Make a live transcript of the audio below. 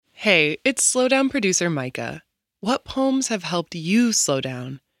Hey, it's Slowdown producer Micah. What poems have helped you slow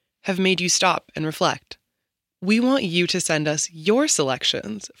down, have made you stop and reflect? We want you to send us your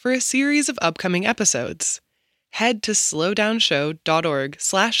selections for a series of upcoming episodes. Head to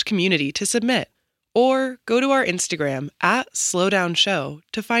slowdownshow.org/community to submit, or go to our Instagram @slowdownshow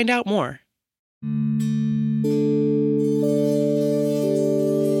to find out more.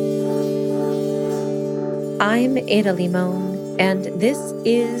 I'm Ada Limon, and this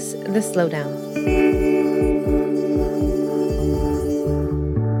is The Slowdown.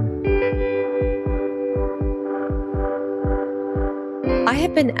 I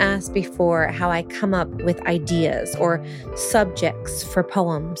have been asked before how I come up with ideas or subjects for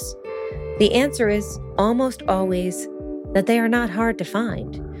poems. The answer is almost always that they are not hard to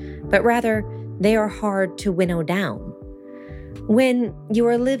find, but rather they are hard to winnow down. When you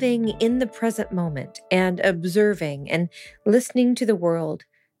are living in the present moment and observing and listening to the world,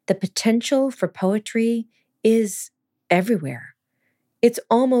 the potential for poetry is everywhere. It's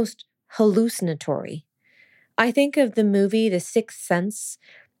almost hallucinatory. I think of the movie The Sixth Sense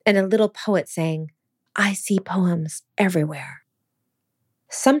and a little poet saying, "I see poems everywhere."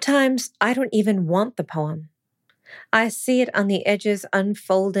 Sometimes I don't even want the poem. I see it on the edges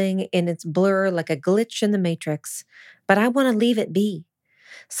unfolding in its blur like a glitch in the matrix, but I want to leave it be.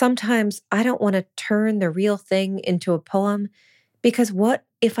 Sometimes I don't want to turn the real thing into a poem because what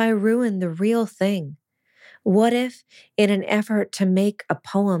if I ruin the real thing? What if, in an effort to make a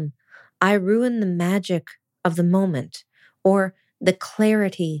poem, I ruin the magic of the moment or the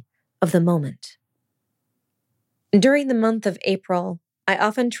clarity of the moment? During the month of April, I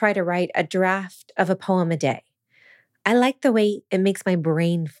often try to write a draft of a poem a day. I like the way it makes my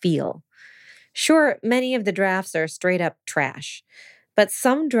brain feel. Sure, many of the drafts are straight up trash, but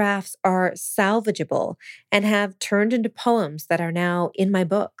some drafts are salvageable and have turned into poems that are now in my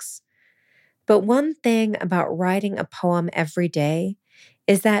books. But one thing about writing a poem every day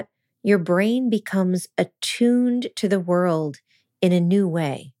is that your brain becomes attuned to the world in a new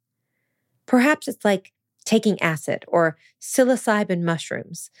way. Perhaps it's like taking acid or psilocybin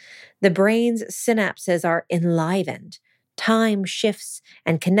mushrooms. The brain's synapses are enlivened. Time shifts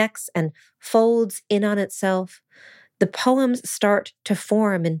and connects and folds in on itself. The poems start to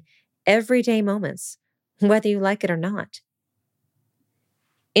form in everyday moments, whether you like it or not.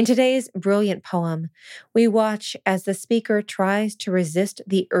 In today's brilliant poem, we watch as the speaker tries to resist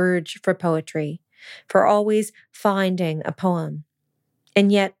the urge for poetry, for always finding a poem.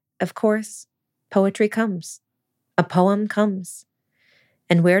 And yet, of course, poetry comes. A poem comes.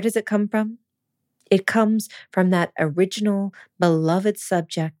 And where does it come from? It comes from that original, beloved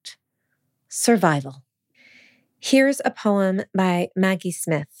subject, survival. Here's a poem by Maggie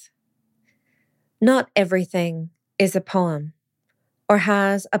Smith. Not everything is a poem or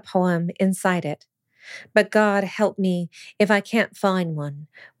has a poem inside it. But God help me if I can't find one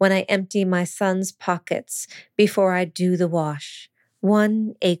when I empty my son's pockets before I do the wash.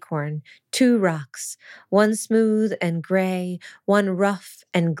 One acorn, two rocks, one smooth and gray, one rough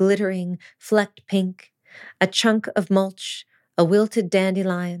and glittering, flecked pink, a chunk of mulch, a wilted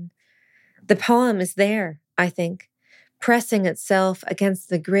dandelion. The poem is there, I think, pressing itself against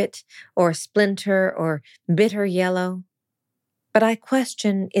the grit or splinter or bitter yellow. But I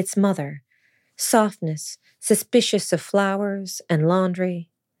question its mother, softness, suspicious of flowers and laundry.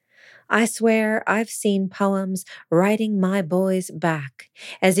 I swear I've seen poems riding my boy's back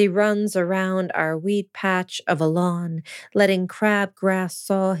as he runs around our weed patch of a lawn, letting crabgrass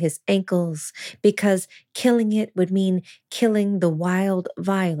saw his ankles because killing it would mean killing the wild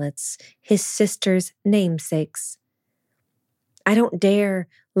violets, his sister's namesakes. I don't dare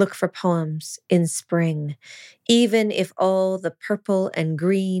look for poems in spring, even if all the purple and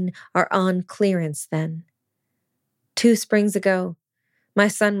green are on clearance then. 2 springs ago, my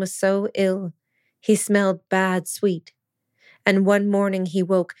son was so ill, he smelled bad sweet, and one morning he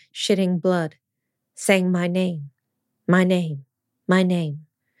woke shitting blood, saying my name, my name, my name.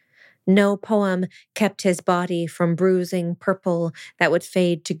 No poem kept his body from bruising purple that would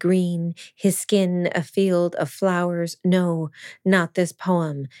fade to green, his skin a field of flowers. No, not this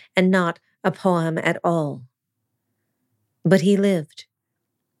poem, and not a poem at all. But he lived.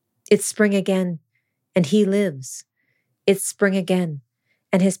 It's spring again, and he lives. It's spring again,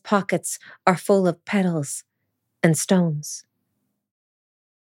 and his pockets are full of petals and stones.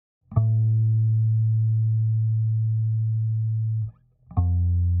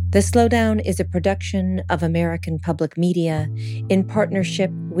 The Slowdown is a production of American Public Media in partnership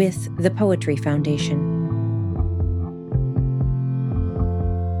with the Poetry Foundation.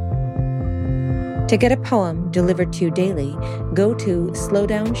 To get a poem delivered to you daily, go to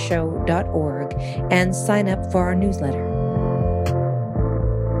slowdownshow.org and sign up for our newsletter.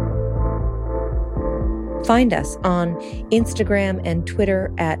 Find us on Instagram and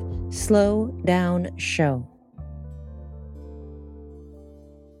Twitter at slowdownshow.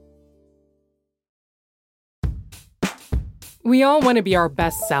 We all want to be our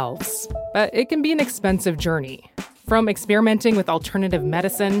best selves, but it can be an expensive journey. From experimenting with alternative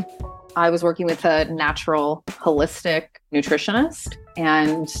medicine, I was working with a natural, holistic nutritionist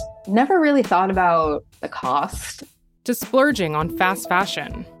and never really thought about the cost, to splurging on fast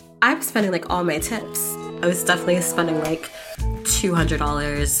fashion. I was spending all my tips. I was definitely spending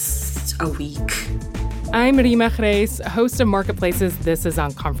 $200 a week. I'm Rima Reis, host of Marketplace's This Is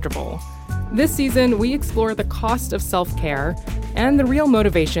Uncomfortable. This season, we explore the cost of self-care and the real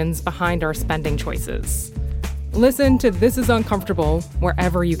motivations behind our spending choices. Listen to This Is Uncomfortable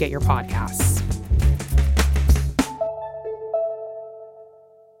wherever you get your podcasts.